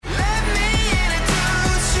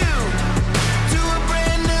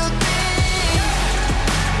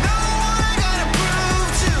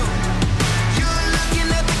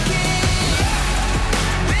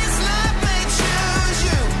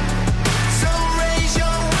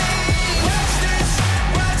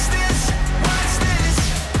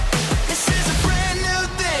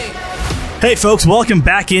Hey folks, welcome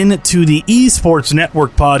back in to the Esports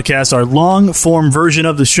Network podcast, our long-form version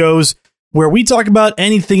of the shows where we talk about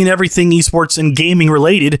anything and everything esports and gaming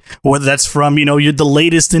related, whether that's from, you're the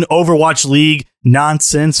latest in Overwatch League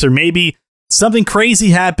nonsense, or maybe something crazy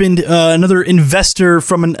happened, another investor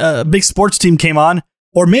from a big sports team came on,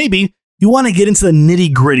 or maybe you want to get into the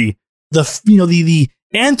nitty-gritty, the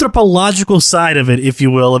anthropological side of it, if you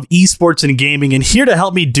will, of esports and gaming. And here to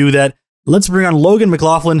help me do that, let's bring on Logan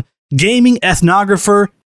McLaughlin, gaming ethnographer.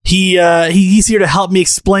 He's here to help me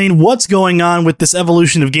explain what's going on with this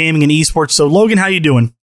evolution of gaming and esports. So, Logan, how you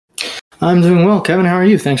doing? I'm doing well, Kevin. How are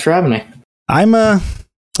you? Thanks for having me. I'm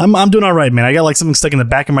doing all right, man. I got like something stuck in the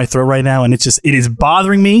back of my throat right now, and it is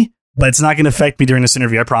bothering me, but it's not going to affect me during this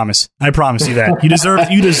interview. I promise you that.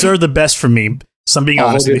 You deserve the best from me. So I'm being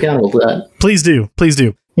honest. I'll hold you accountable to that. Please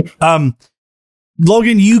do.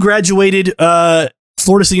 Logan, you graduated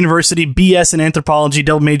Florida State University, BS in anthropology,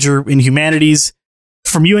 double major in humanities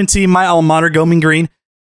from UNT, my alma mater, Go Mean Green.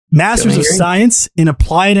 Masters of Science in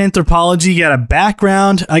Applied Anthropology. You got a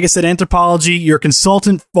background, like I said, anthropology. You're a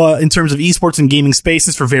consultant in terms of esports and gaming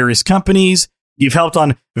spaces for various companies. You've helped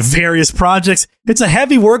on various projects. It's a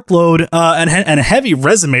heavy workload and a heavy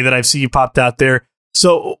resume that I've seen you popped out there.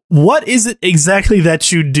 So what is it exactly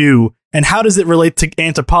that you do, and how does it relate to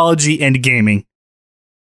anthropology and gaming?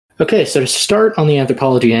 Okay, so to start on the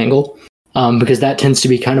anthropology angle, because that tends to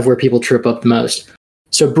be kind of where people trip up the most.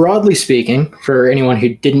 So broadly speaking, for anyone who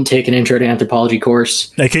didn't take an intro to anthropology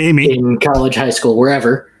course, AKA me, in college, high school,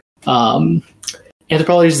 wherever,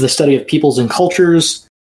 anthropology is the study of peoples and cultures,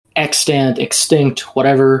 extant, extinct,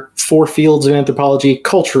 whatever, 4 fields of anthropology: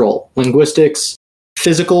 cultural, linguistics,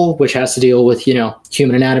 physical, which has to deal with,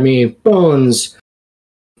 human anatomy, bones,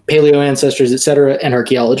 paleo ancestors, etc., and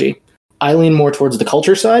archaeology. I lean more towards the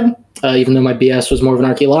culture side, even though my BS was more of an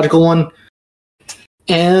archaeological one.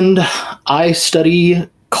 And I study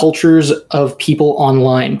cultures of people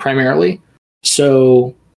online primarily.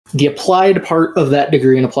 So the applied part of that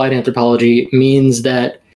degree in applied anthropology means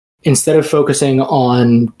that instead of focusing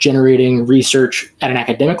on generating research at an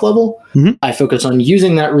academic level, I focus on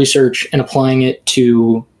using that research and applying it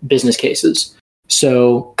to business cases.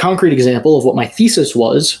 So, concrete example of what my thesis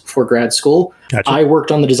was for grad school, gotcha. I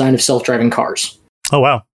worked on the design of self-driving cars. Oh,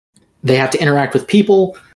 wow. They have to interact with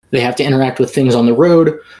people. They have to interact with things on the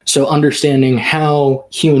road. So understanding how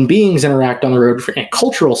human beings interact on the road in a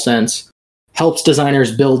cultural sense helps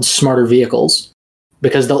designers build smarter vehicles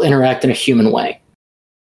because they'll interact in a human way.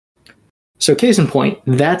 So case in point,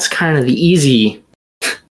 that's kind of the easy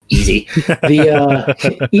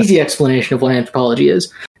explanation of what anthropology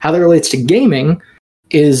is. How that relates to gaming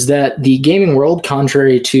is that the gaming world,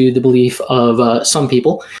 contrary to the belief of some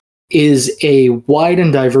people, is a wide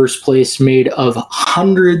and diverse place made of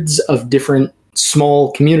hundreds of different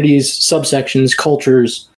small communities, subsections,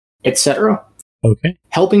 cultures, etc. Okay.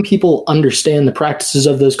 Helping people understand the practices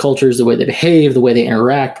of those cultures, the way they behave, the way they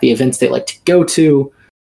interact, the events they like to go to,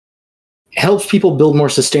 helps people build more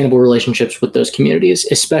sustainable relationships with those communities,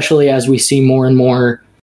 especially as we see more and more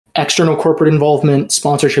external corporate involvement,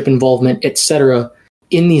 sponsorship involvement, etc.,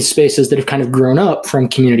 in these spaces that have kind of grown up from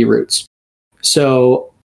community roots.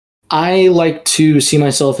 So I like to see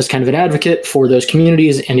myself as kind of an advocate for those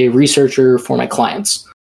communities and a researcher for my clients.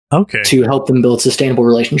 Okay. To help them build sustainable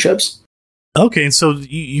relationships. Okay, and so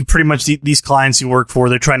you pretty much, these clients you work for,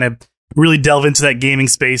 they're trying to really delve into that gaming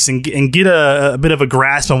space and get a bit of a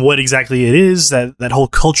grasp on what exactly it is, that whole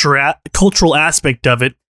cultural aspect of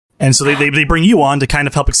it. And so they bring you on to kind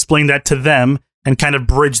of help explain that to them and kind of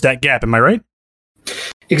bridge that gap. Am I right?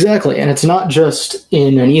 Exactly. And it's not just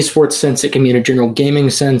in an esports sense. It can be in a general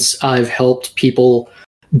gaming sense. I've helped people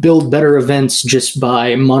build better events just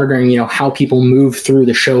by monitoring, how people move through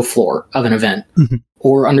the show floor of an event,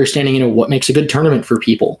 or understanding, what makes a good tournament for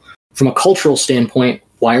people. From a cultural standpoint,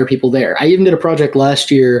 why are people there? I even did a project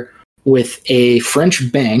last year with a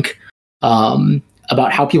French bank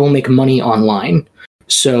about how people make money online.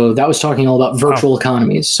 So that was talking all about virtual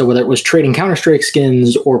economies. So whether it was trading Counter-Strike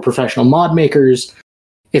skins or professional mod makers,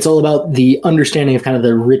 it's all about the understanding of kind of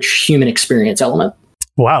the rich human experience element.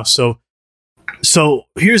 Wow. So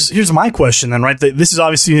here's my question then, right? This is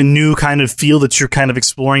obviously a new kind of field that you're kind of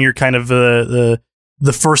exploring. You're kind of the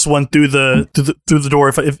first one through the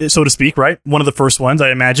door, if so to speak, right? One of the first ones,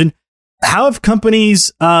 I imagine. How have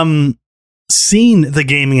companies seen the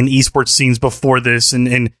gaming and esports scenes before this,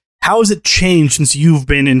 and how has it changed since you've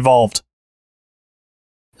been involved?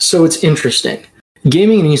 So it's interesting.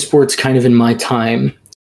 Gaming and esports, kind of in my time,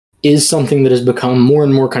 is something that has become more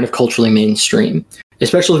and more kind of culturally mainstream,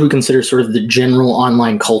 especially if we consider sort of the general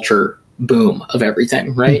online culture boom of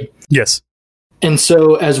everything, right? Yes. And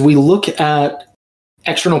so as we look at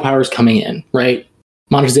external powers coming in, right?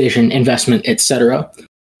 Monetization, investment, etc.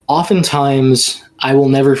 Oftentimes, I will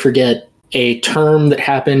never forget a term that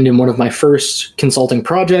happened in one of my first consulting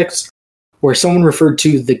projects where someone referred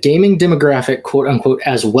to the gaming demographic, quote unquote,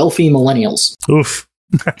 as wealthy millennials. Oof.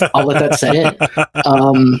 I'll let that set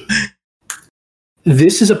in.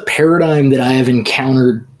 This is a paradigm that I have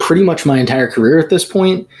encountered pretty much my entire career at this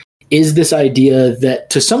point, is this idea that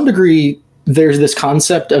to some degree, there's this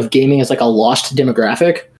concept of gaming as like a lost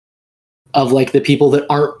demographic of like the people that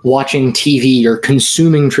aren't watching TV or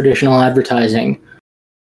consuming traditional advertising.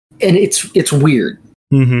 And it's weird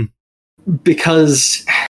because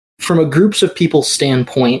from a groups of people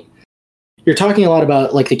standpoint, you're talking a lot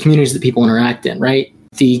about like the communities that people interact in, right?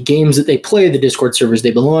 The games that they play, the Discord servers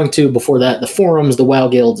they belong to, before that, the forums, the WoW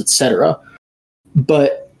guilds, etc.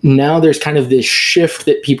 But now there's kind of this shift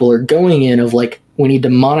that people are going in of like, we need to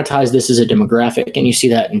monetize this as a demographic. And you see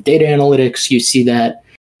that in data analytics. You see that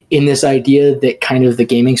in this idea that kind of the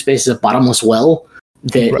gaming space is a bottomless well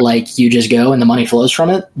that right. Like you just go and the money flows from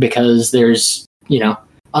it because there's,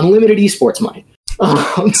 unlimited esports money.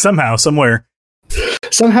 Somehow, somewhere.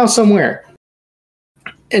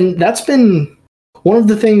 And that's been one of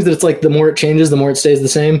the things that it's like the more it changes, the more it stays the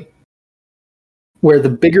same. Where the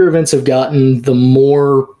bigger events have gotten, the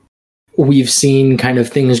more we've seen kind of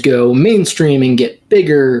things go mainstream and get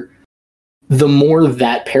bigger, the more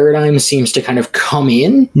that paradigm seems to kind of come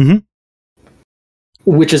in,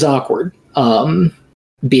 which is awkward.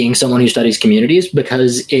 Being someone who studies communities,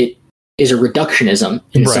 because it is a reductionism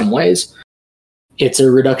in right. some ways. It's a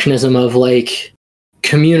reductionism of like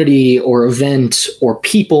community or event or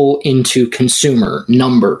people into consumer,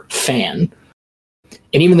 number, fan.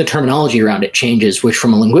 And even the terminology around it changes, which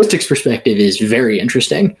from a linguistics perspective is very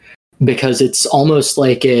interesting because it's almost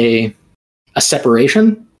like a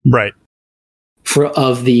separation right.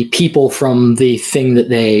 of the people from the thing that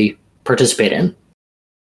they participate in.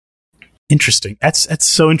 Interesting. That's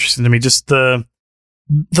so interesting to me. Just the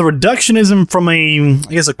reductionism from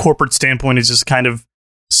a corporate standpoint is just kind of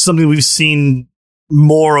something we've seen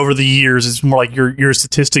more over the years. It's more like you're a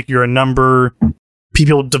statistic, you're a number.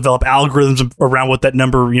 People develop algorithms around what that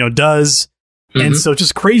number, does. And so it's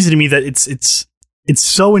just crazy to me that it's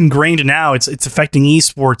so ingrained now. It's affecting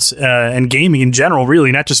esports and gaming in general,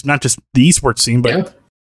 really, not just the esports scene, but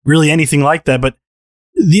really anything like that. But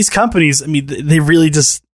these companies, I mean, they really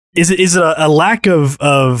just is it a lack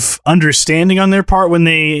of understanding on their part when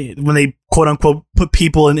they quote unquote put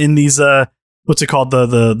people in these what's it called,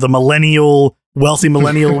 the millennial wealthy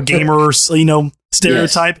millennial gamers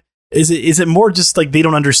stereotype? Yes. Is it more just like they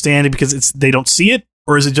don't understand it because they don't see it,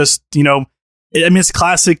 or is it just I mean, it's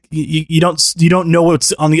classic. You don't know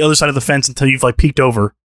what's on the other side of the fence until you've like peeked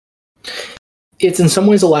over. It's in some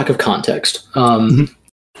ways a lack of context.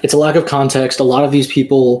 It's a lack of context. A lot of these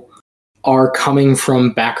people are coming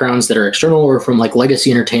from backgrounds that are external or from like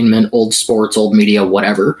legacy entertainment, old sports, old media,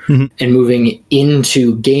 whatever, and moving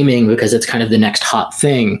into gaming because it's kind of the next hot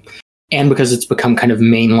thing, and because it's become kind of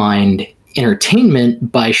mainlined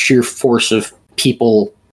entertainment by sheer force of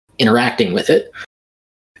people interacting with it,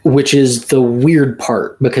 which is the weird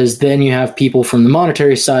part, because then you have people from the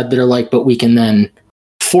monetary side that are like, but we can then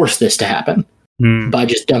force this to happen by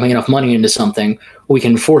just dumping enough money into something. We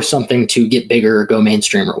can force something to get bigger or go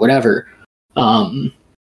mainstream or whatever. And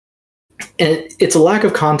it's a lack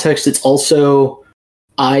of context. It's also,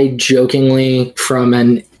 I jokingly, from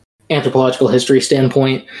an anthropological history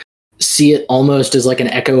standpoint, see it almost as like an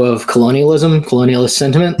echo of colonialist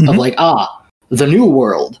sentiment of like, the new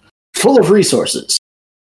world, full of resources.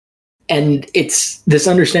 And it's this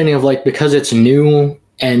understanding of like, because it's new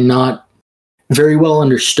and not very well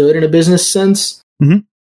understood in a business sense,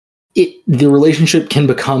 the relationship can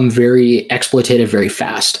become very exploitative very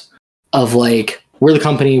fast. Of like, we're the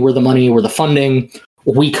company, we're the money, we're the funding,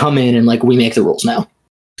 we come in and like we make the rules now.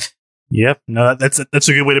 Yep, no, that's a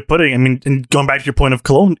good way to put it. I mean, and going back to your point of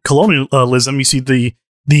colonialism, you see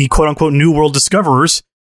the quote unquote new world discoverers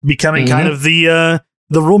becoming kind of the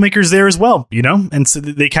rule makers there as well, and so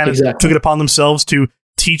they kind of took it upon themselves to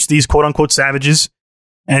teach these quote unquote savages,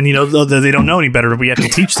 and they don't know any better. We have to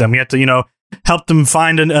teach them. We have to help them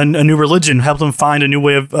find a new religion, help them find a new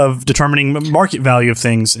way of determining market value of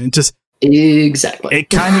things, and just exactly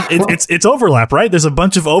it kind of it's overlap, right? There's a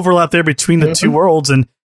bunch of overlap there between the two worlds, and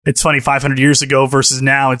it's funny, 500 years ago versus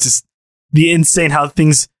now. It's just the insane how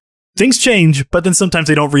things change, but then sometimes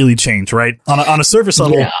they don't really change, right? On a surface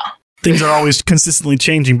level, things are always consistently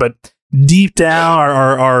changing, but deep down,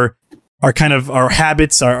 our kind of our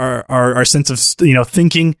habits, our sense of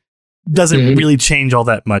thinking doesn't really change all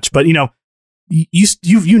that much. But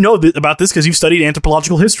you know about this because you've studied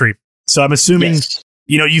anthropological history. So I'm assuming, Yes.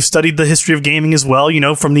 you've studied the history of gaming as well,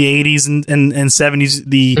 from the 80s and 70s,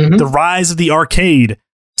 the rise of the arcade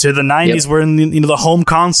to the 90s, where the home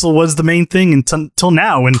console was the main thing until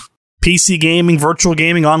now, when PC gaming, virtual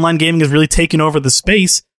gaming, online gaming has really taken over the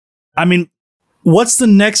space. I mean, what's the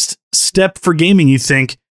next step for gaming, you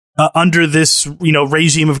think, under this,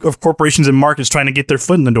 regime of corporations and markets trying to get their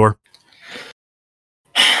foot in the door?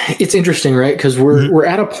 It's interesting, right? Because we're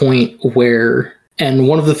at a point where, and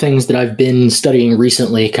one of the things that I've been studying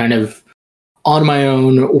recently, kind of on my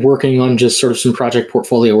own, working on just sort of some project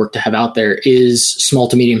portfolio work to have out there, is small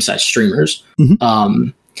to medium-sized streamers.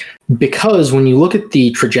 Because when you look at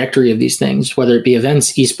the trajectory of these things, whether it be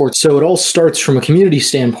events, esports, so it all starts from a community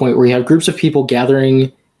standpoint where you have groups of people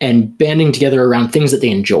gathering and banding together around things that they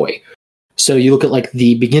enjoy. So you look at like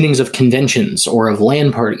the beginnings of conventions or of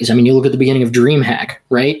LAN parties. I mean, you look at the beginning of DreamHack,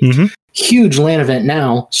 right? Huge LAN event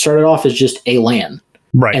now, started off as just a LAN,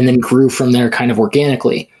 right, and then grew from there kind of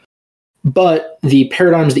organically. But the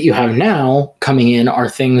paradigms that you have now coming in are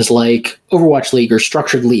things like Overwatch League or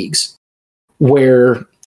structured leagues, where,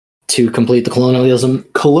 to complete the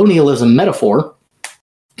colonialism metaphor,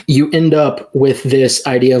 you end up with this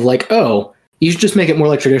idea of like, oh, you should just make it more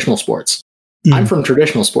like traditional sports. I'm from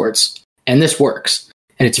traditional sports, and this works.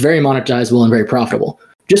 And it's very monetizable and very profitable.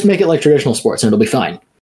 Just make it like traditional sports, and it'll be fine.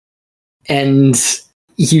 And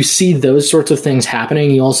you see those sorts of things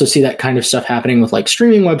happening. You also see that kind of stuff happening with like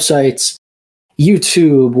streaming websites,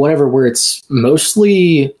 YouTube, whatever, where it's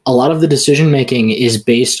mostly a lot of the decision making is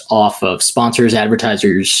based off of sponsors,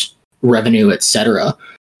 advertisers, revenue, etc.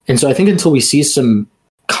 And so I think until we see some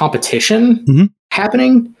competition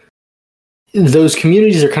happening, those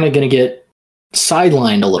communities are kind of going to get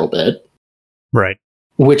sidelined a little bit. Right.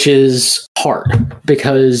 Which is hard,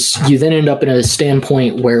 because you then end up in a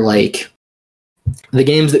standpoint where like the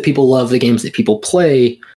games that people love, the games that people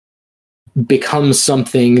play, become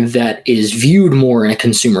something that is viewed more in a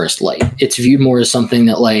consumerist light. It's viewed more as something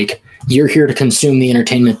that like, you're here to consume the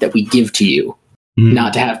entertainment that we give to you,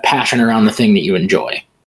 not to have passion around the thing that you enjoy.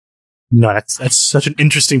 No, that's such an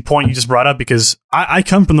interesting point you just brought up, because I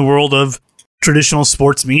come from the world of traditional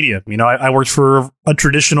sports media. I worked for a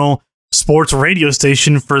traditional sports radio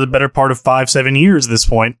station for the better part of 5-7 years at this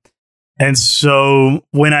point. And so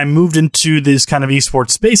when I moved into this kind of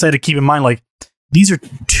esports space, I had to keep in mind, like, these are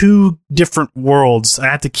two different worlds. I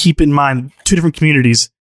have to keep in mind two different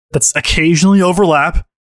communities that's occasionally overlap,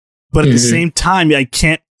 but at the same time, I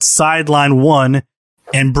can't sideline one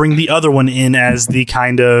and bring the other one in as the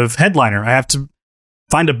kind of headliner. I have to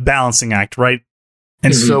find a balancing act, right?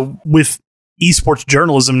 And so with esports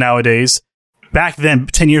journalism nowadays, back then,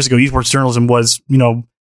 10 years ago, esports journalism was,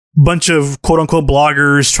 bunch of quote unquote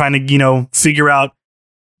bloggers trying to, figure out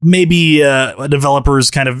maybe a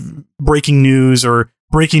developer's kind of breaking news or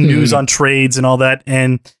breaking news on trades and all that.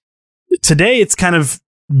 And today it's kind of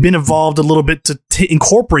been evolved a little bit to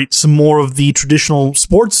incorporate some more of the traditional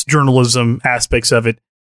sports journalism aspects of it.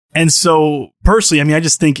 And so personally, I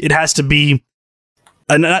just think it has to be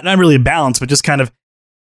not really a balance, but just kind of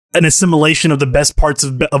an assimilation of the best parts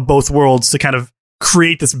of both worlds to kind of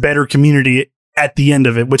create this better community at the end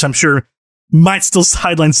of it, which I'm sure might still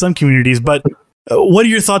sideline some communities. But what are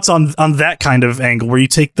your thoughts on that kind of angle, where you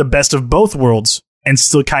take the best of both worlds and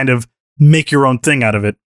still kind of make your own thing out of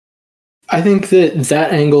it? I think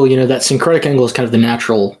that angle, that syncretic angle, is kind of the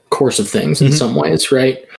natural course of things in some ways,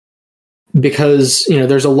 right? Because,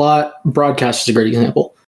 there's a lot, broadcast is a great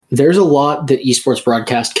example. There's a lot that esports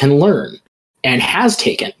broadcast can learn and has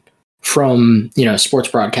taken from, sports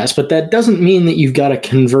broadcast, but that doesn't mean that you've got to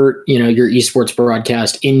convert, your esports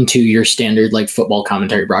broadcast into your standard, like, football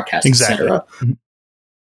commentary broadcast, etc.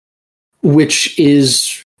 Which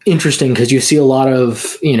is interesting, because you see a lot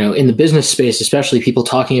of, in the business space, especially, people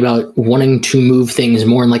talking about wanting to move things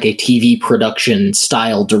more in like a TV production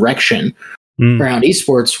style direction around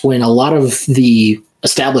esports, when a lot of the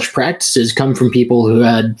established practices come from people who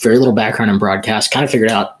had very little background in broadcast, kind of figured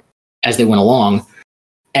out as they went along,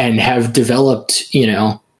 and have developed,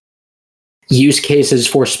 use cases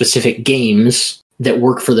for specific games that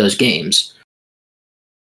work for those games.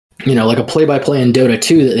 Like a play-by-play in Dota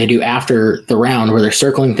 2 that they do after the round, where they're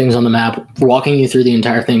circling things on the map, walking you through the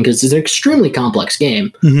entire thing, because it's an extremely complex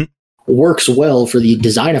game. Works well for the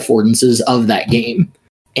design affordances of that game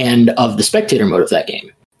and of the spectator mode of that game.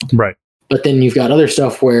 Right. But then you've got other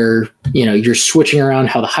stuff where, you're switching around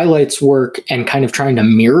how the highlights work and kind of trying to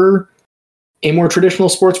mirror a more traditional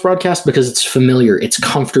sports broadcast, because it's familiar, it's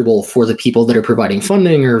comfortable for the people that are providing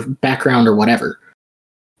funding or background or whatever.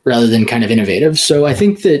 rather than kind of innovative. So I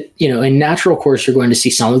think that, in natural course, you're going to see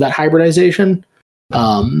some of that hybridization.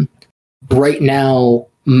 Right now,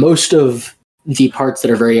 most of the parts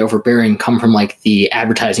that are very overbearing come from like the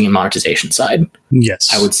advertising and monetization side.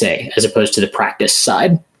 Yes, I would say, as opposed to the practice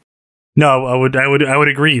side. No, I would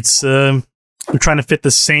agree. It's we're trying to fit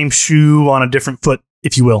the same shoe on a different foot,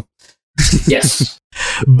 if you will. Yes.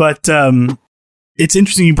 But it's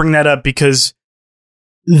interesting you bring that up because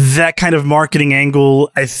that kind of marketing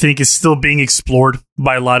angle, I think, is still being explored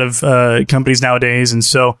by a lot of companies nowadays. And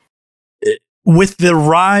so with the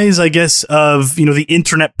rise, I guess, of, the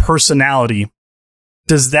internet personality,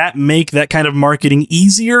 does that make that kind of marketing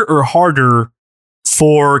easier or harder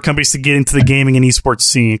for companies to get into the gaming and esports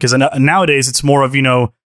scene? Because nowadays it's more of,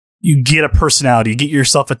 you get a personality, you get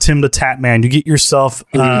yourself a Tim the Tatman, you get yourself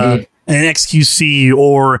an XQC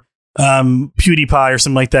or PewDiePie or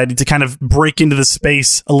something like that to kind of break into the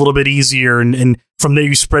space a little bit easier. And from there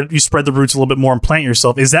you spread the roots a little bit more and plant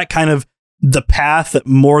yourself. Is that kind of the path that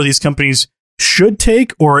more of these companies should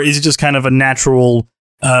take, or is it just kind of a natural,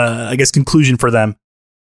 conclusion for them?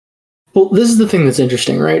 Well, this is the thing that's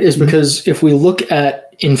interesting, right? Is because if we look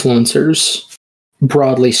at influencers,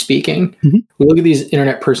 broadly speaking, we look at these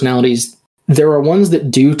internet personalities, there are ones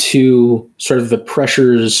that, due to sort of the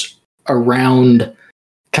pressures around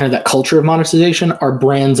kind of that culture of monetization, are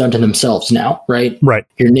brands unto themselves now, right? Right.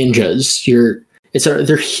 Your ninjas,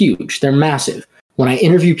 they're huge, they're massive. When I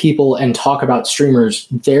interview people and talk about streamers,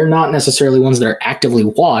 they're not necessarily ones that are actively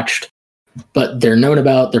watched, but they're known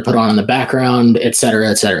about, they're put on in the background, et cetera,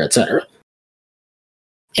 et cetera, et cetera.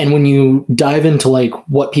 And when you dive into like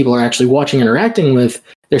what people are actually watching and interacting with,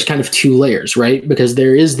 there's kind of two layers, right? Because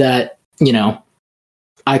there is that,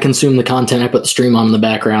 I consume the content, I put the stream on in the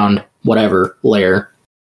background, whatever layer.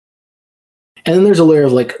 And then there's a layer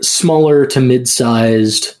of like smaller to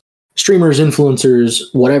mid-sized streamers, influencers,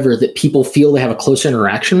 whatever, that people feel they have a close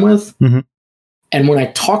interaction with. And when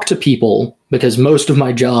I talk to people, because most of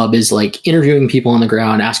my job is like interviewing people on the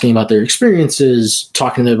ground, asking about their experiences,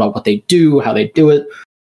 talking to them about what they do, how they do it,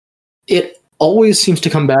 it always seems to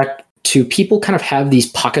come back to people kind of have these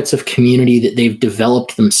pockets of community that they've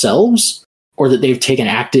developed themselves or that they've taken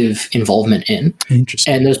active involvement in.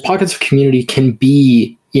 Interesting. And those pockets of community can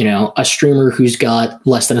be, a streamer who's got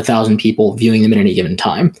less than 1,000 people viewing them at any given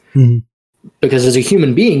time. Because as a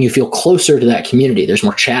human being, you feel closer to that community. There's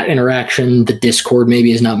more chat interaction. The Discord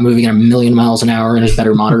maybe is not moving at 1,000,000 miles an hour and is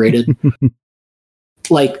better moderated.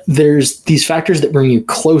 Like, there's these factors that bring you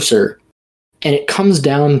closer. And it comes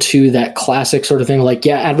down to that classic sort of thing. Like,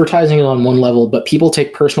 yeah, advertising is on one level, but people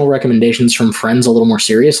take personal recommendations from friends a little more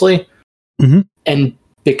seriously. And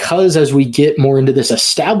because as we get more into this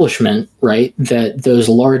establishment, right, that those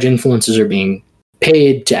large influencers are being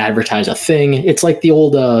paid to advertise a thing. It's like the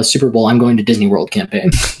old Super Bowl, I'm going to Disney World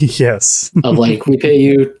campaign. Yes. Of like, we pay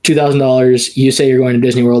you $2,000. You say you're going to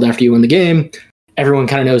Disney World after you win the game. Everyone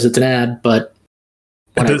kind of knows it's an ad, but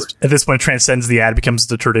at this point, it transcends the ad, becomes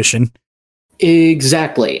the tradition.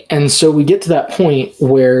 Exactly. And so we get to that point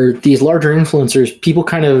where these larger influencers, people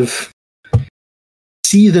kind of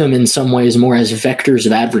see them in some ways more as vectors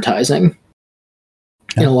of advertising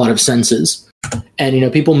in a lot of senses.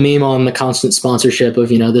 And, people meme on the constant sponsorship of,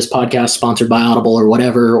 this podcast sponsored by Audible or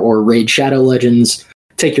whatever, or Raid Shadow Legends.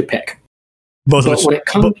 Take your pick. Both of which,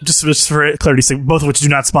 just for clarity's sake, both of which do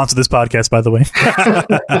not sponsor this podcast, by the way.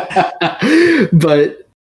 But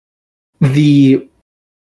the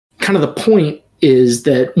kind of the point is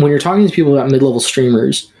that when you're talking to people about mid-level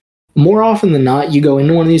streamers, more often than not, you go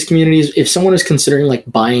into one of these communities, if someone is considering like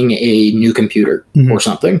buying a new computer or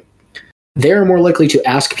something, they're more likely to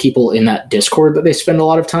ask people in that Discord that they spend a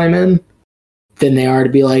lot of time in than they are to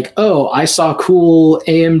be like, oh, I saw cool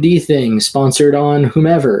AMD thing sponsored on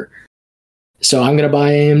whomever, so I'm going to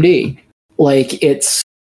buy AMD. Like, it's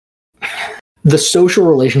the social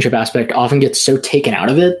relationship aspect often gets so taken out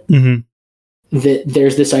of it that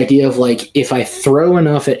there's this idea of like, if I throw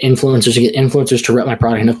enough at influencers to get influencers to rep my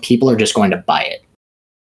product, enough people are just going to buy it.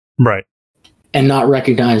 Right. And not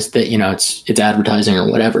recognize that, it's advertising or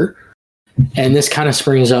whatever. And this kind of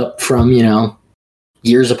springs up from,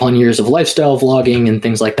 years upon years of lifestyle vlogging and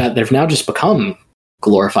things like that. They've now just become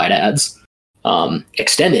glorified ads,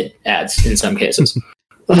 extended ads in some cases.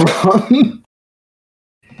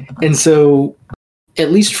 And so,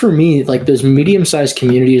 at least for me, like, those medium-sized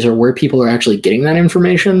communities are where people are actually getting that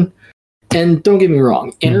information. And don't get me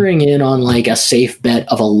wrong, entering in on like a safe bet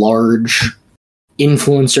of a large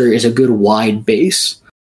influencer is a good wide base.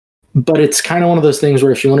 But it's kind of one of those things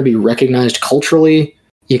where if you want to be recognized culturally,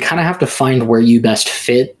 you kind of have to find where you best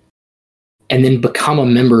fit and then become a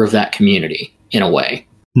member of that community in a way.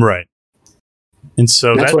 Right. And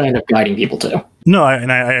so that's what I end up guiding people to. No,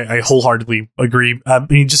 I wholeheartedly agree. I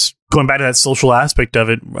mean, just going back to that social aspect of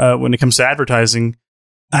it, when it comes to advertising,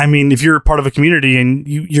 I mean, if you're part of a community and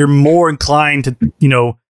you're more inclined to,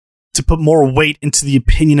 to put more weight into the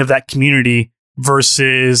opinion of that community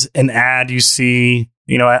versus an ad you see,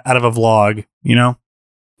 out of a vlog,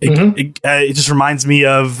 It just reminds me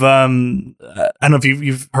of, I don't know if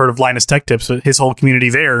you've heard of Linus Tech Tips, but his whole community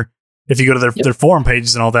there, if you go to their forum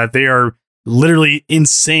pages and all that, they are literally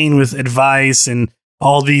insane with advice and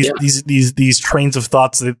all these trains of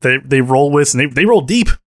thoughts that they roll with, and they roll deep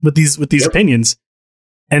with these opinions.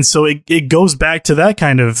 And so it goes back to that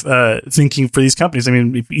kind of thinking for these companies. I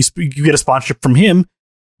mean, if you get a sponsorship from him,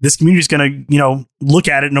 this community is going to, look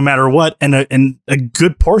at it no matter what, and a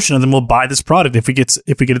good portion of them will buy this product if we get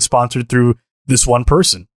it sponsored through this one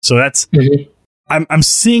person. So that's I'm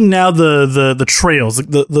seeing now the trails,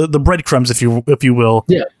 the breadcrumbs, if you will,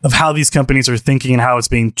 of how these companies are thinking and how it's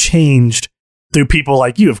being changed through people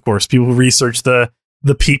like you, of course, people who research the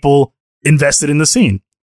people invested in the scene.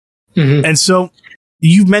 And so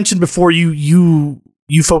you've mentioned before you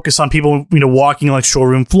focus on people, walking like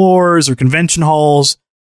showroom floors or convention halls,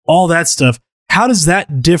 all that stuff. How does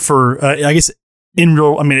that differ? I guess I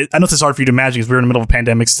know this is hard for you to imagine because we're in the middle of a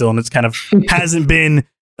pandemic still, and it's kind of hasn't been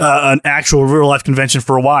an actual real life convention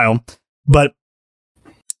for a while. But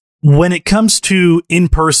when it comes to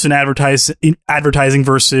in-person advertising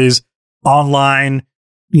versus online,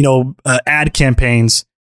 ad campaigns,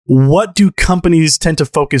 what do companies tend to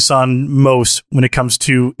focus on most when it comes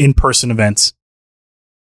to in-person events?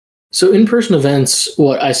 So in-person events,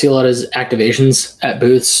 what I see a lot is activations at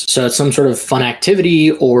booths. So it's some sort of fun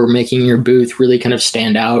activity or making your booth really kind of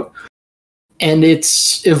stand out. And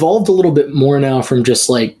it's evolved a little bit more now from just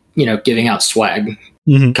like, giving out swag.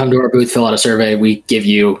 Come to our booth, fill out a survey. We give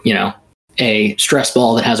you, a stress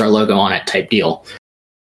ball that has our logo on it type deal.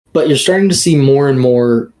 But you're starting to see more and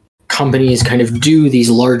more companies kind of do these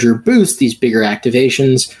larger booths, these bigger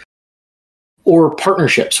activations, or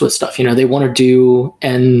partnerships with stuff, they want to do.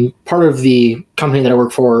 And part of the company that I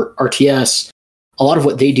work for, RTS, a lot of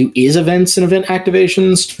what they do is events and event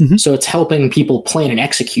activations. So it's helping people plan and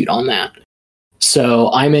execute on that.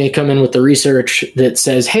 So I may come in with the research that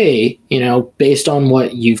says, hey, based on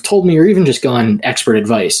what you've told me, or even just go on expert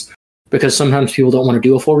advice, because sometimes people don't want to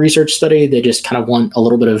do a full research study. They just kind of want a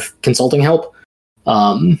little bit of consulting help.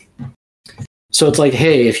 So it's like,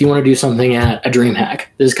 hey, if you want to do something at a DreamHack,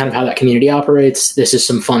 this is kind of how that community operates. This is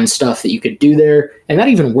some fun stuff that you could do there. And that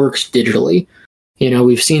even works digitally.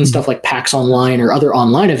 We've seen stuff like PAX Online or other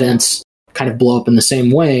online events kind of blow up in the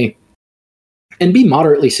same way and be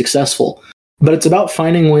moderately successful. But it's about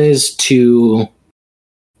finding ways to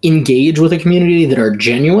engage with a community that are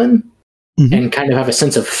genuine and kind of have a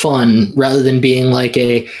sense of fun rather than being like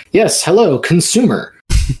yes, hello, consumer.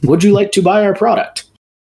 Would you like to buy our product?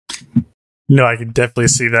 No, I can definitely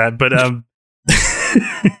see that. But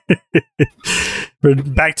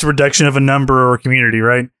back to reduction of a number or community,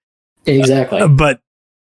 right? Exactly. But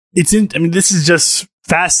this is just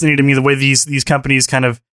fascinating to me, the way these companies kind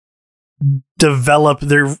of develop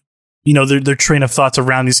their train of thoughts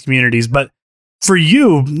around these communities. But for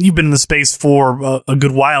you've been in the space for a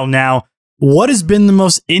good while now. What has been the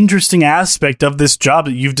most interesting aspect of this job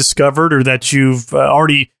that you've discovered or that you've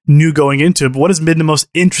already knew going into it? But what has been the most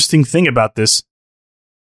interesting thing about this?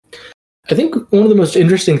 I think one of the most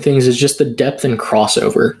interesting things is just the depth and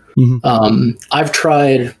crossover. I've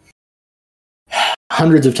tried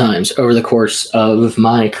hundreds of times over the course of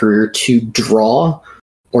my career to draw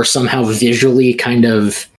or somehow visually kind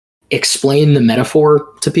of explain the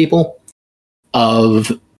metaphor to people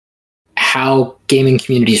of how gaming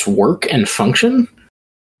communities work and function.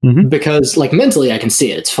 Because like mentally I can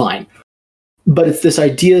see it, it's fine. But it's this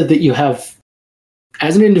idea that you have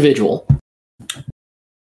as an individual,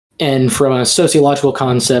 and from a sociological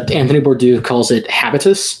concept, Anthony Bourdieu calls it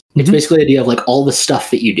habitus. It's basically the idea of like all the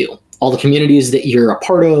stuff that you do, all the communities that you're a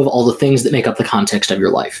part of, all the things that make up the context of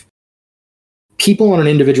your life. People on an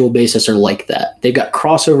individual basis are like that. They've got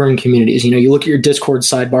crossover in communities. You look at your Discord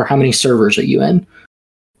sidebar, how many servers are you in?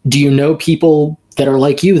 Do you know people that are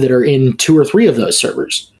like you that are in 2 or 3 of those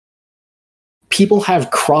servers? People have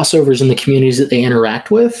crossovers in the communities that they interact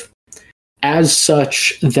with as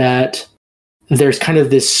such that there's kind of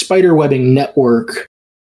this spiderwebbing network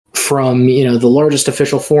from, the largest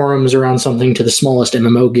official forums around something to the smallest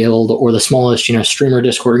MMO guild or the smallest, streamer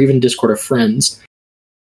Discord or even Discord of friends.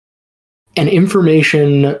 And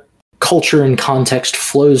information, culture, and context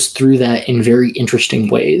flows through that in very interesting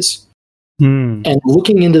ways. And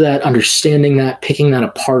looking into that, understanding that, picking that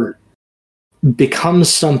apart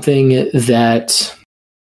becomes something that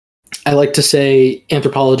I like to say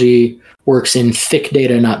anthropology works in thick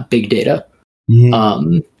data, not big data,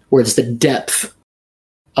 where it's the depth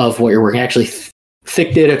of what you're working. Actually,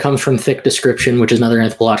 thick data comes from thick description, which is another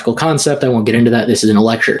anthropological concept. I won't get into that. This isn't a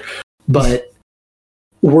lecture. But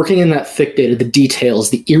working in that thick data, the details,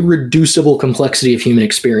 the irreducible complexity of human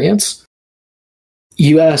experience,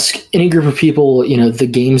 you ask any group of people, the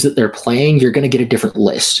games that they're playing, you're going to get a different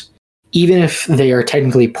list. Even if they are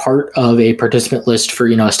technically part of a participant list for,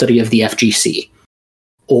 a study of the FGC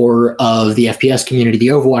or of the FPS community, the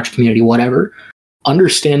Overwatch community, whatever,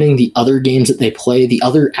 understanding the other games that they play, the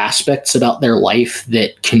other aspects about their life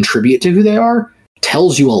that contribute to who they are,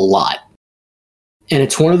 tells you a lot. And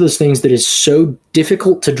it's one of those things that is so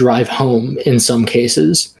difficult to drive home in some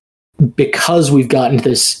cases because we've gotten to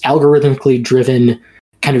this algorithmically driven,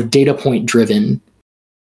 kind of data point driven,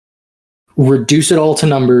 reduce it all to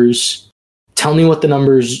numbers, tell me what the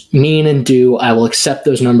numbers mean and do, I will accept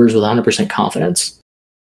those numbers with 100% confidence.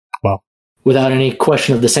 Wow. Without any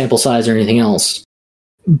question of the sample size or anything else.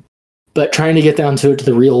 But trying to get down to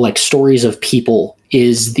the real stories of people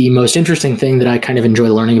is the most interesting thing that I kind of enjoy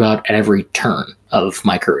learning about at every turn of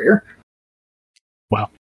my career. Wow.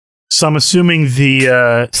 So I'm assuming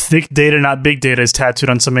the thick data, not big data, is tattooed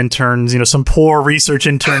on some interns, some poor research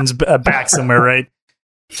interns back somewhere, right?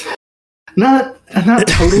 Not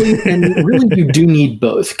totally. And really, you do need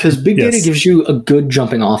both because big data gives you a good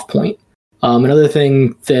jumping off point. Another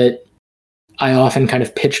thing that I often kind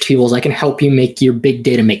of pitch to people is I can help you make your big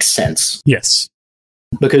data make sense. Yes.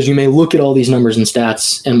 Because you may look at all these numbers and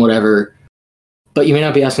stats and whatever, but you may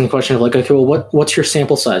not be asking the question of okay, well, what's your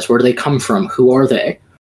sample size? Where do they come from? Who are they?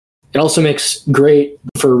 It also makes great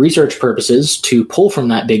for research purposes to pull from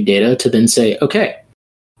that big data to then say, okay,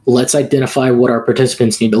 let's identify what our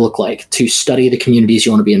participants need to look like to study the communities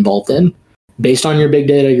you want to be involved in. Based on your big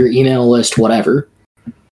data, your email list, whatever,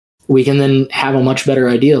 we can then have a much better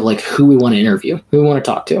idea of who we want to interview, who we want to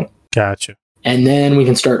talk to. Gotcha. And then we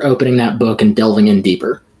can start opening that book and delving in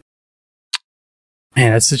deeper.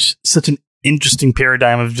 Man, that's such an interesting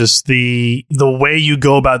paradigm of just the way you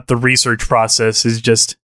go about the research process is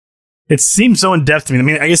just, it seems so in depth to me. I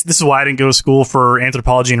mean, I guess this is why I didn't go to school for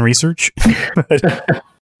anthropology and research.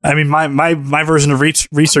 I mean, my version of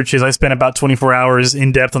research is I spent about 24 hours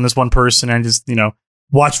in depth on this one person and just,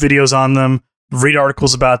 watch videos on them, read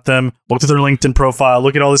articles about them, look at their LinkedIn profile,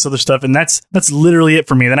 look at all this other stuff. And that's literally it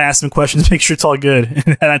for me. Then I ask them questions, make sure it's all good.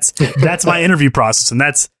 And that's my interview process. And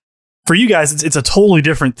that's, for you guys, it's a totally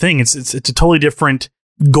different thing. It's a totally different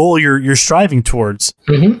goal you're striving towards.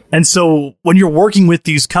 Mm-hmm. And so when you're working with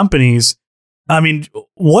these companies, I mean,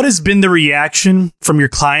 what has been the reaction from your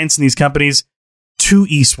clients in these companies to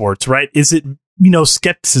esports, right? Is it,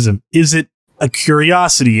 skepticism? Is it a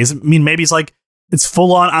curiosity? Maybe it's it's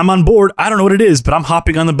full on, I'm on board. I don't know what it is, but I'm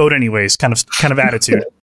hopping on the boat anyways, kind of attitude.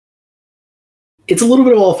 It's a little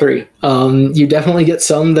bit of all three. You definitely get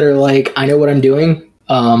some that are I know what I'm doing.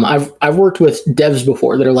 I've worked with devs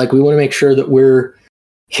before that are we want to make sure that we're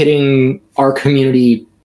hitting our community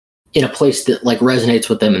in a place that resonates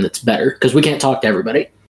with them and that's better because we can't talk to everybody.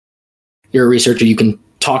 You're a researcher, you can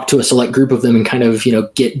talk to a select group of them and kind of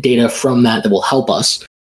get data from that will help us.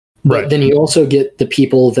 Right. But then you also get the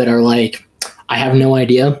people that are I have no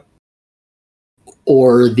idea,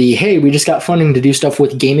 or hey, we just got funding to do stuff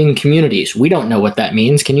with gaming communities. We don't know what that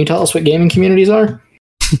means. Can you tell us what gaming communities are?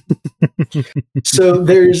 So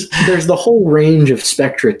there's the whole range of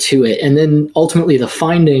spectra to it. And then ultimately the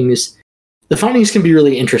findings can be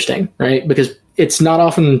really interesting, right? Because it's not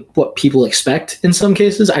often what people expect in some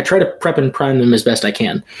cases. I try to prep and prime them as best I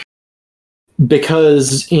can.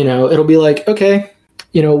 Because, it'll be okay,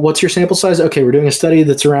 what's your sample size? Okay, we're doing a study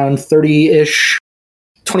that's around 30-ish,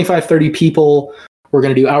 25, 30 people. We're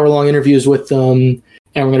going to do hour-long interviews with them.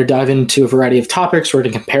 And we're going to dive into a variety of topics. We're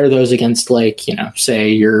going to compare those against, say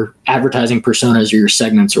your advertising personas or your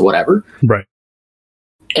segments or whatever. Right.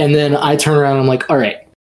 And then I turn around and I'm all right,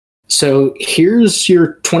 so here's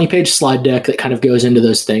your 20-page slide deck that kind of goes into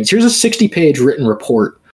those things. Here's a 60-page written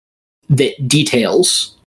report that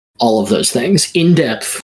details all of those things in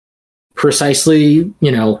depth, precisely,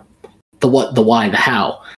 the what, the why, the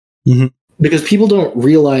how. Mm-hmm. Because people don't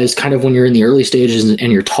realize kind of when you're in the early stages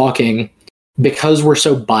and you're talking, because we're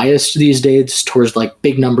so biased these days towards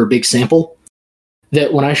big number, big sample,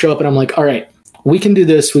 that when I show up and I'm all right, we can do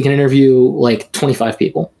this. We can interview 25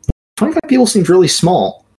 people. 25 people seems really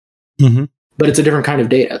small, mm-hmm. but it's a different kind of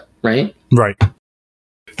data, right? Right.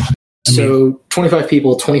 So 25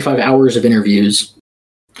 people, 25 hours of interviews.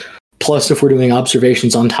 Plus, if we're doing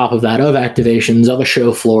observations on top of that, of activations, of a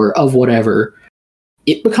show floor, of whatever,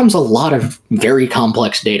 it becomes a lot of very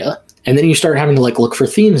complex data. And then you start having to like look for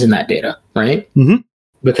themes in that data, right? Mm-hmm.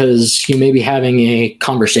 Because you may be having a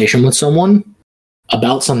conversation with someone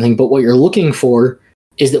about something, but what you're looking for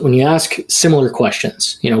is that when you ask similar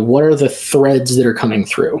questions, what are the threads that are coming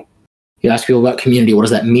through? You ask people about community, what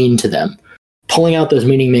does that mean to them? Pulling out those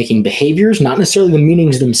meaning-making behaviors, not necessarily the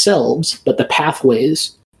meanings themselves, but the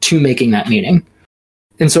pathways to making that meaning.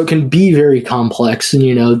 And so it can be very complex. And,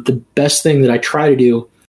 the best thing that I try to do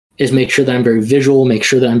is make sure that I'm very visual, make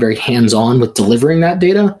sure that I'm very hands-on with delivering that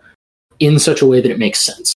data in such a way that it makes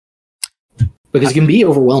sense. Because it can be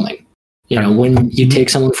overwhelming. When you take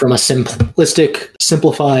someone from a simplistic,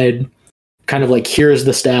 simplified, kind of like, here's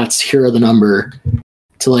the stats, here are the number,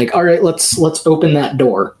 to like, all right, let's open that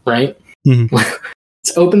door, right? Mm-hmm.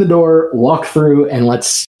 Let's open the door, walk through, and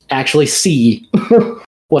let's actually see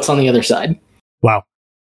what's on the other side. Wow.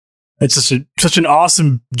 It's such an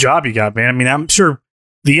awesome job you got, man. I mean, I'm sure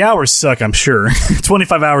the hours suck, I'm sure.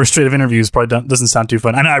 25 hours straight of interviews probably doesn't sound too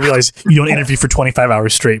fun. I realize you don't interview for 25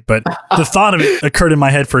 hours straight, but the thought of it occurred in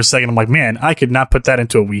my head for a second. I'm like, man, I could not put that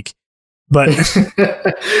into a week. But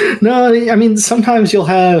no, I mean, sometimes you'll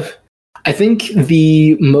have, I think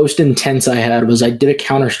the most intense I had was I did a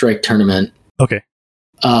Counter-Strike tournament. Okay.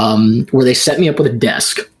 Where they set me up with a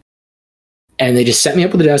desk. And they just set me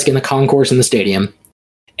up with a desk in the concourse in the stadium.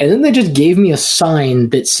 And then they just gave me a sign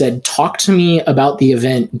that said, talk to me about the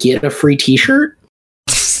event, get a free t-shirt.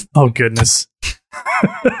 Oh, goodness.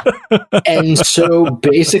 And so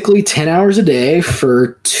basically 10 hours a day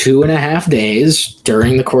for 2.5 days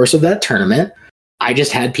during the course of that tournament, I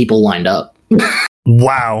just had people lined up.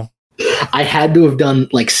 Wow. I had to have done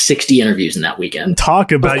like 60 interviews in that weekend.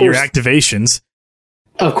 Talk about your activations.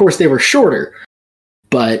 Of course, they were shorter.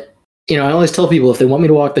 But, I always tell people if they want me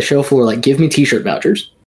to walk the show floor, like, give me t-shirt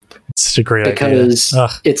vouchers. It's such a great idea. Because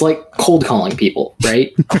it's like cold calling people,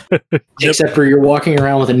 right? Yep. Except for you're walking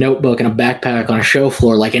around with a notebook and a backpack on a show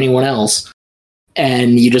floor like anyone else.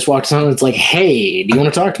 And you just walk to someone that's like, hey, do you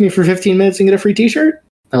want to talk to me for 15 minutes and get a free t-shirt?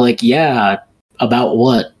 They're like, yeah, about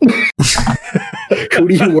what? Who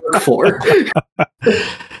do you work for?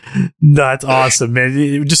 That's awesome,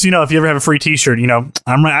 man. Just, if you ever have a free t-shirt,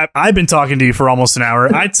 I've been talking to you for almost an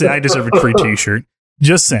hour. I'd say I deserve a free t-shirt.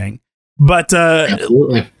 Just saying. But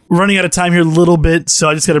absolutely. Running out of time here a little bit, so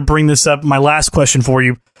I just got to bring this up. My last question for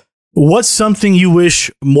you. What's something you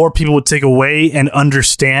wish more people would take away and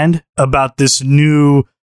understand about this new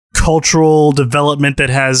cultural development that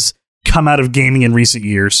has come out of gaming in recent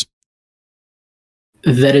years?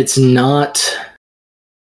 That it's not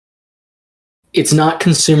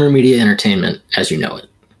consumer media entertainment as you know it.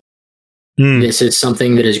 This is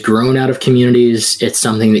something that has grown out of communities. It's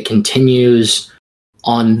something that continues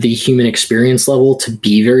on the human experience level to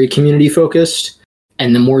be very community focused.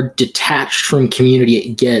 And the more detached from community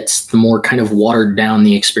it gets, the more kind of watered down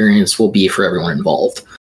the experience will be for everyone involved.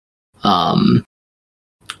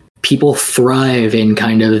 People thrive in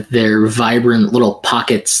kind of their vibrant little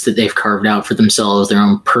pockets that they've carved out for themselves, their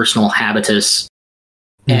own personal habitus.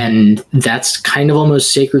 And that's kind of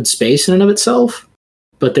almost sacred space in and of itself.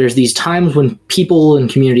 But there's these times when people and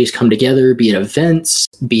communities come together, be it events,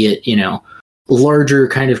 be it, larger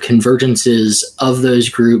kind of convergences of those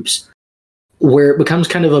groups, where it becomes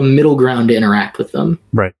kind of a middle ground to interact with them.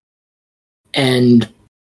 Right. And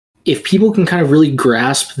if people can kind of really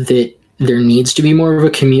grasp that there needs to be more of a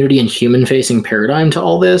community and human-facing paradigm to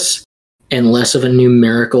all this, and less of a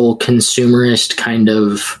numerical, consumerist kind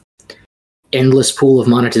of endless pool of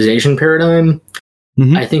monetization paradigm,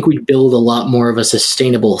 I think we build a lot more of a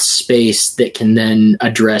sustainable space that can then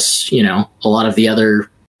address, a lot of the other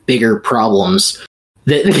bigger problems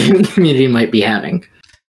that the community might be having.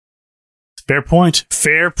 Fair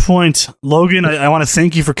point. Logan, I want to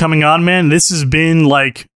thank you for coming on, man. This has been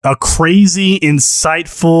like a crazy,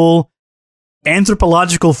 insightful,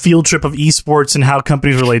 anthropological field trip of esports and how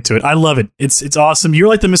companies relate to it. I love it. It's awesome. You're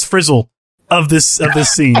like the Miss Frizzle of this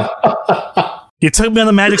scene. You took me on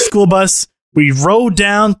the Magic School Bus. We rode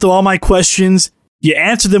down through all my questions. You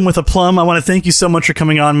answered them with aplomb. I want to thank you so much for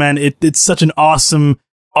coming on, man. It's such an awesome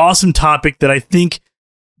topic that I think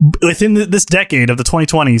within this decade of the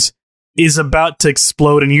 2020s is about to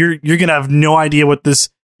explode, and you're going to have no idea what this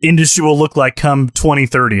industry will look like come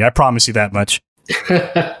 2030. I promise you that much.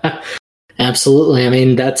 Absolutely. I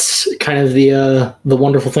mean, that's kind of the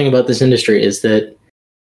wonderful thing about this industry is that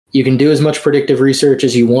you can do as much predictive research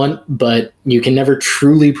as you want, but you can never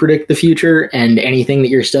truly predict the future, and anything that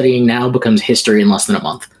you're studying now becomes history in less than a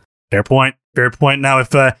month. Fair point. Now,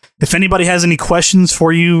 if anybody has any questions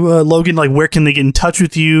for you, Logan, like where can they get in touch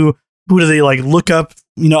with you? Who do they like look up,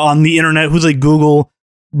 on the internet? Who do they Google?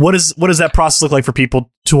 What does that process look like for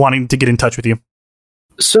people wanting to get in touch with you?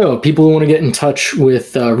 So people who want to get in touch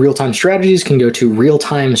with Real-Time Strategies can go to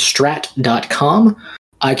realtimestrat.com.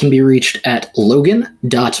 I can be reached at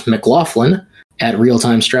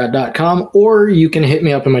logan.mclaughlin@realtimestrat.com, or you can hit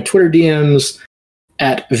me up in my Twitter DMs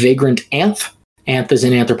at vagrantanth. Anth is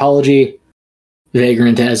in anthropology.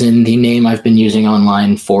 Vagrant as in the name I've been using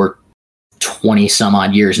online for 20 some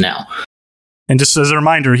odd years now. And just as a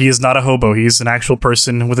reminder, he is not a hobo. He's an actual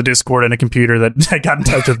person with a Discord and a computer that got in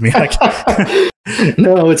touch with me.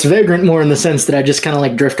 No, it's vagrant more in the sense that I just kind of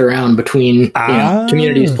like drift around between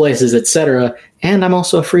communities, places, etc. And I'm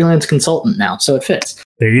also a freelance consultant now, so it fits.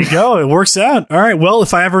 There you go. It works out. All right. Well,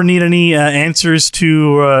 if I ever need any answers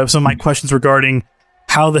to some of my questions regarding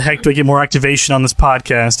how the heck do I get more activation on this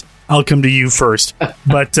podcast, I'll come to you first.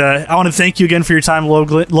 But I want to thank you again for your time,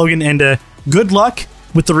 Logan, and good luck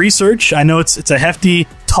with the research. I know it's a hefty,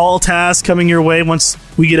 tall task coming your way once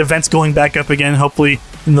we get events going back up again, hopefully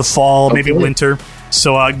in the fall, maybe winter.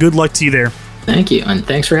 So good luck to you there. Thank you, and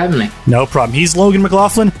thanks for having me. No problem. He's Logan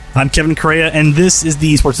McLaughlin. I'm Kevin Correa, and this is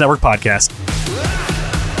the Esports Network Podcast.